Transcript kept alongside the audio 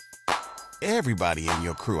Everybody in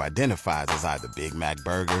your crew identifies as either Big Mac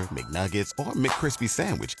Burger, McNuggets, or McCrispy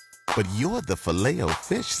Sandwich. But you're the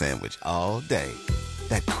Filet-O-Fish Sandwich all day.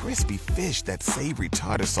 That crispy fish, that savory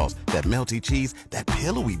tartar sauce, that melty cheese, that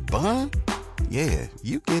pillowy bun. Yeah,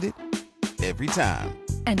 you get it. Every time.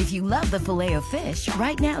 And if you love the Filet-O-Fish,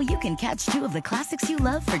 right now you can catch two of the classics you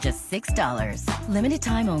love for just $6. Limited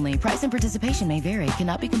time only. Price and participation may vary.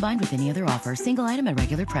 Cannot be combined with any other offer. Single item at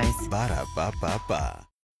regular price. Ba-da-ba-ba-ba.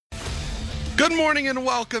 Good morning and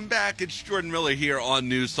welcome back. It's Jordan Miller here on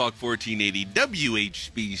News Talk 1480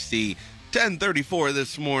 WHBC. 10:34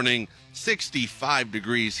 this morning, 65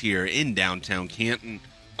 degrees here in downtown Canton.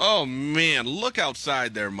 Oh man, look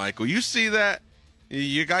outside there, Michael. You see that?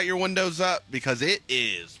 You got your windows up because it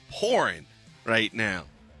is pouring right now.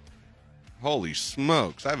 Holy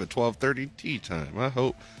smokes, I have a 12:30 tea time. I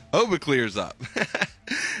hope it clears up.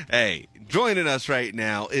 Hey, joining us right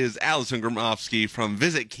now is Allison Gromofsky from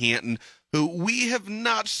Visit Canton, who we have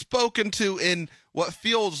not spoken to in what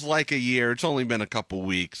feels like a year. It's only been a couple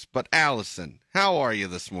weeks. But Allison, how are you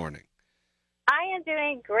this morning? I am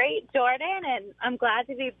doing great, Jordan, and I'm glad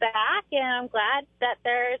to be back, and I'm glad that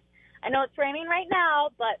I know it's raining right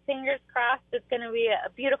now, but fingers crossed it's going to be a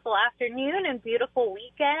beautiful afternoon and beautiful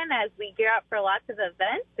weekend as we gear up for lots of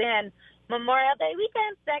events, and Memorial Day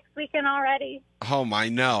weekend next weekend already. Oh, I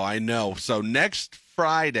know. So next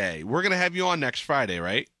Friday, we're going to have you on next Friday,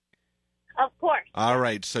 right? Of course. All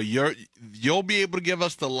right, so you'll be able to give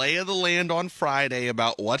us the lay of the land on Friday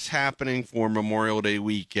about what's happening for Memorial Day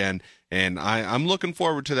weekend, and I'm looking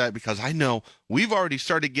forward to that because I know we've already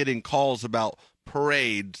started getting calls about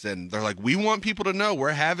parades, and they're like, we want people to know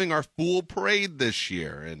we're having our full parade this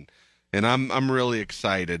year, and I'm really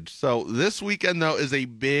excited. So this weekend, though, is a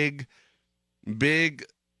big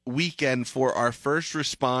weekend for our first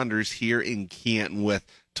responders here in Canton with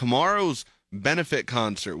tomorrow's benefit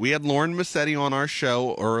concert. We had Lauren Massetti on our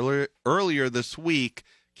show earlier this week.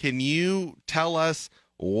 Can you tell us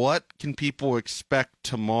what can people expect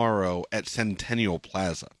tomorrow at Centennial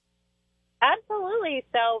Plaza? Absolutely.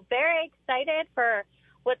 So very excited for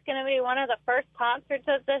what's going to be one of the first concerts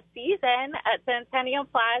of the season at Centennial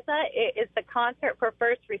Plaza. It is the concert for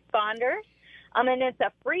first responders. And it's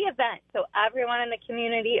a free event, so everyone in the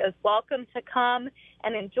community is welcome to come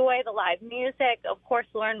and enjoy the live music. Of course,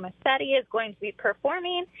 Lauren Massetti is going to be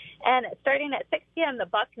performing, and starting at 6 p.m., the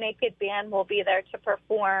Buck Naked Band will be there to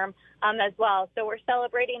perform as well. So we're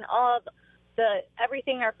celebrating all of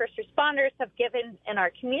everything our first responders have given in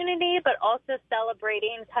our community, but also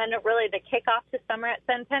celebrating kind of really the kickoff to summer at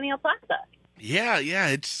Centennial Plaza. Yeah,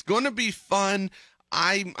 it's going to be fun.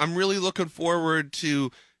 I'm really looking forward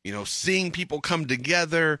to seeing people come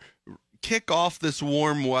together, kick off this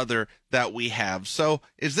warm weather that we have. So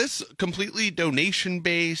is this completely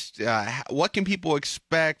donation-based? What can people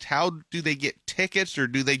expect? How do they get tickets, or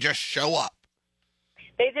do they just show up?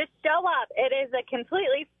 They just show up. It is a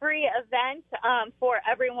completely free event for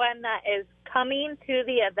everyone that is coming to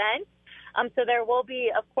the event. So there will be,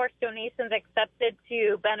 of course, donations accepted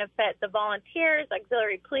to benefit the volunteers,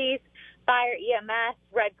 auxiliary police, fire, EMS,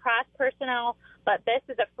 Red Cross personnel. But this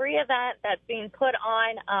is a free event that's being put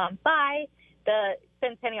on by the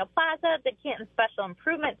Centennial Plaza, the Canton Special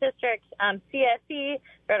Improvement District, CSE,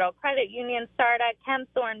 Federal Credit Union, SARTA,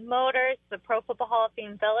 Kempthorne Motors, the Pro Football Hall of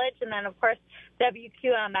Fame Village, and then, of course,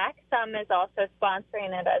 WQMX is also sponsoring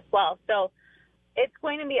it as well. So it's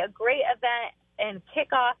going to be a great event and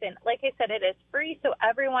kickoff. And like I said, it is free, so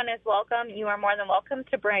everyone is welcome. You are more than welcome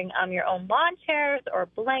to bring your own lawn chairs or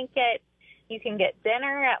blankets. You can get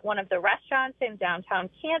dinner at one of the restaurants in downtown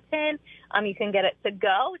Canton. You can get it to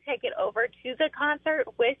go, take it over to the concert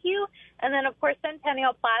with you. And then, of course,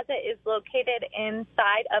 Centennial Plaza is located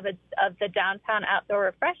inside of the downtown outdoor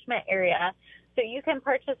refreshment area. So you can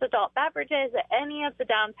purchase adult beverages at any of the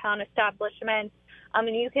downtown establishments,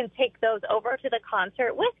 and you can take those over to the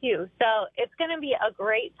concert with you. So it's going to be a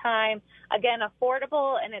great time. Again,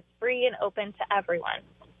 affordable, and it's free and open to everyone.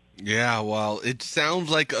 Yeah, well, it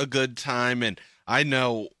sounds like a good time, and I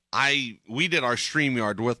know we did our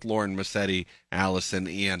StreamYard with Lauren Massetti, Allison,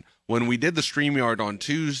 and when we did the StreamYard on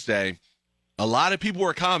Tuesday, a lot of people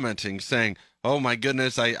were commenting saying, oh my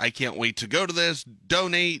goodness, I can't wait to go to this,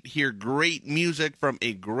 donate, hear great music from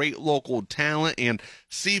a great local talent, and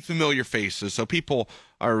see familiar faces. So people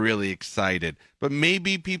are really excited. But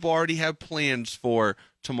maybe people already have plans for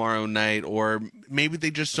tomorrow night, or maybe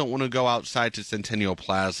they just don't want to go outside to Centennial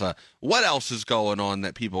Plaza. What else is going on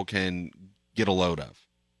that people can get a load of?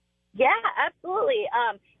 Yeah, absolutely.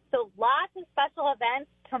 So lots of special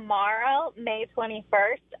events tomorrow, May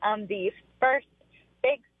 21st. The first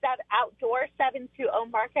big outdoor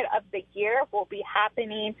 720 market of the year will be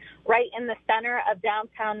happening right in the center of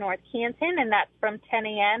downtown North Canton, and that's from 10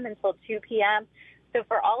 a.m. until 2 p.m. So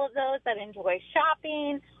for all of those that enjoy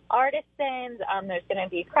shopping, artisans, there's going to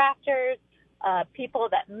be crafters, people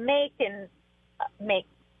that make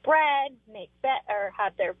bread, or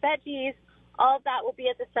have their veggies. All of that will be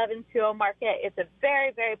at the 720 market. It's a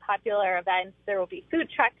very, very popular event. There will be food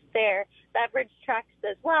trucks there, beverage trucks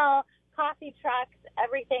as well, coffee trucks,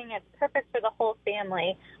 everything. It's perfect for the whole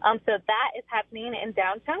family. So that is happening in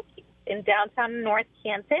downtown North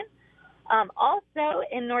Canton. Also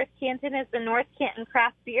in North Canton is the North Canton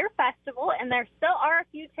Craft Beer Festival, and there still are a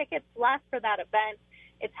few tickets left for that event.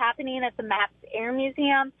 It's happening at the Maps Air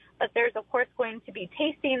Museum, but there's, of course, going to be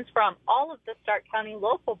tastings from all of the Stark County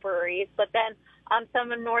local breweries, but then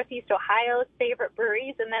some of Northeast Ohio's favorite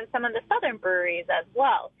breweries, and then some of the southern breweries as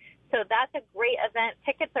well. So that's a great event.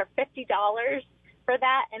 Tickets are $50 for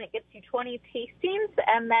that, and it gets you 20 tastings.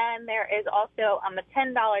 And then there is also a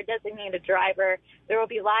 $10 designated driver. There will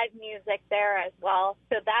be live music there as well.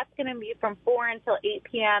 So that's going to be from 4 until 8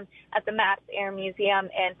 p.m. at the Maps Air Museum,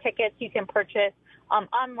 and tickets you can purchase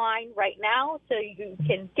online right now, so you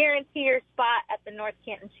can guarantee your spot at the North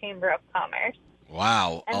Canton Chamber of Commerce.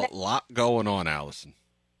 Wow, a lot going on, Allison.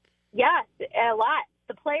 Yes, a lot.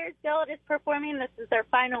 The Players Guild is performing. This is their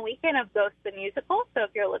final weekend of Ghost the Musical, so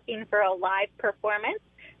if you're looking for a live performance,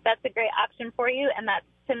 that's a great option for you, and that's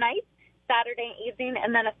tonight, Saturday evening,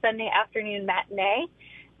 and then a Sunday afternoon matinee.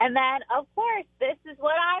 And then, of course, this is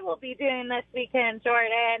what I will be doing this weekend,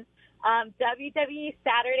 Jordan. WWE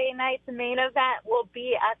Saturday night's main event will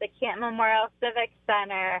be at the Canton Memorial Civic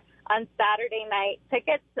Center on Saturday night.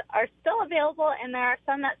 Tickets are still available, and there are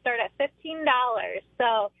some that start at $15.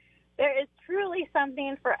 So there is truly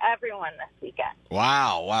something for everyone this weekend.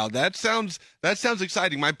 Wow, that sounds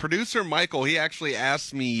exciting. My producer Michael, he actually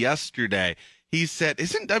asked me yesterday. He said,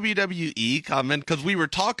 "Isn't WWE coming?" Because we were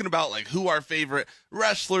talking about like who our favorite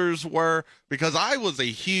wrestlers were. Because I was a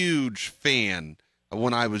huge fan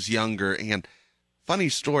when I was younger. And funny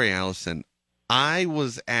story, Allison, I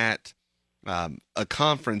was at a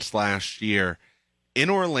conference last year in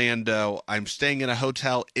Orlando. I'm staying in a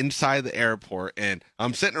hotel inside the airport, and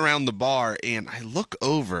I'm sitting around the bar, and I look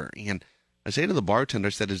over, and I say to the bartender,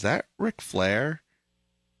 I said, "Is that Ric Flair?"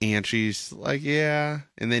 And she's like, "Yeah."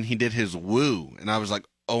 And then he did his woo, and I was like,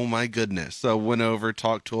 oh my goodness. So went over,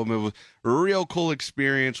 talked to him. It was a real cool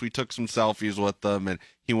experience. We took some selfies with him, and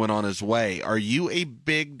he went on his way. Are you a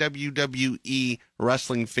big WWE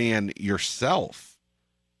wrestling fan yourself?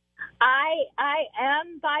 I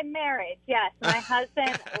am by marriage, yes. My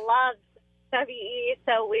husband loves WWE,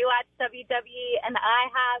 so we watch WWE, and I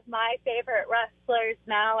have my favorite wrestlers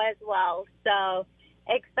now as well. So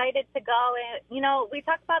excited to go. And, you know, we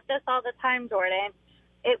talk about this all the time, Jordan.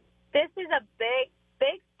 This is a big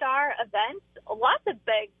star event. Lots of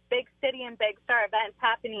big city and big star events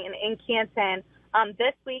happening in Canton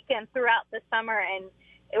this weekend throughout the summer. And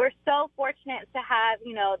we're so fortunate to have,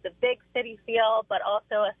 you know, the big city feel, but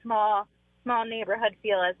also a small neighborhood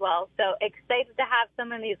feel as well. So excited to have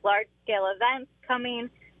some of these large-scale events coming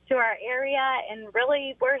to our area, and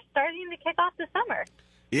really we're starting to kick off the summer.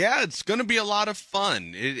 Yeah, it's going to be a lot of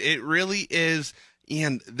fun. It really is,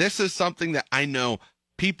 and this is something that I know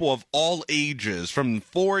people of all ages, from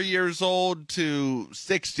 4 years old to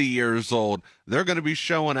 60 years old, they're going to be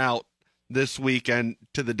showing out this weekend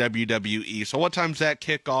to the WWE. So what time's that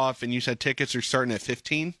kick off? And you said tickets are starting at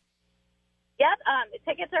 $15? Yep,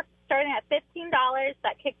 tickets are starting at $15.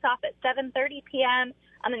 That kicks off at 7:30 p.m.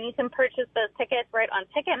 And then you can purchase those tickets right on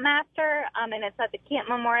Ticketmaster, and it's at the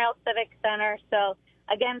Canton Memorial Civic Center. So,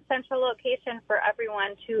 again, central location for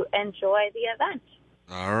everyone to enjoy the event.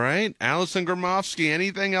 All right. Allison Gromofsky,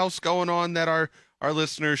 anything else going on that our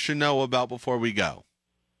listeners should know about before we go?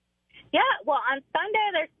 Yeah, well, on Sunday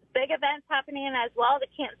there's big events happening as well. The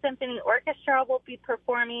Canton Symphony Orchestra will be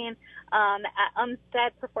performing at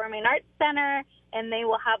Umstead Performing Arts Center, and they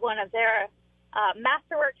will have one of their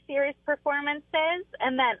Masterwork Series performances.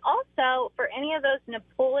 And then also, for any of those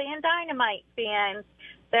Napoleon Dynamite fans,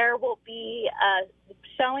 there will be a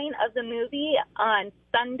showing of the movie on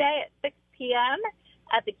Sunday at 6 p.m.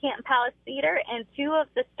 at the Canton Palace Theater, and two of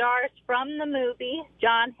the stars from the movie,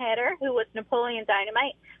 John Heder, who was Napoleon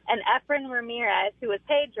Dynamite, and Efren Ramirez, who was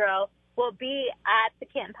Pedro, will be at the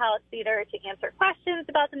Canton Palace Theater to answer questions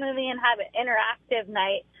about the movie and have an interactive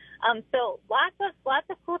night. So lots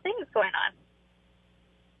of cool things going on.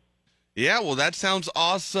 Yeah, well, that sounds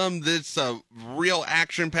awesome. It's a real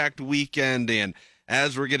action-packed weekend, and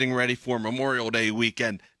as we're getting ready for Memorial Day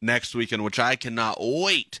weekend next weekend, which I cannot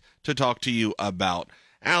wait to talk to you about.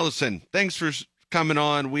 Allison, thanks for coming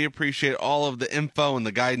on. We appreciate all of the info and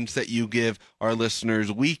the guidance that you give our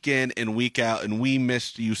listeners week in and week out, and we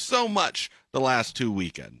missed you so much the last 2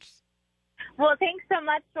 weekends. Well, thanks so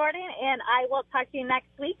much, Jordan, and I will talk to you next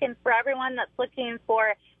week. And for everyone that's looking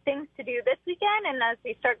for things to do this weekend, and as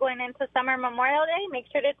we start going into Summer Memorial Day, make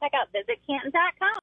sure to check out visitcanton.com.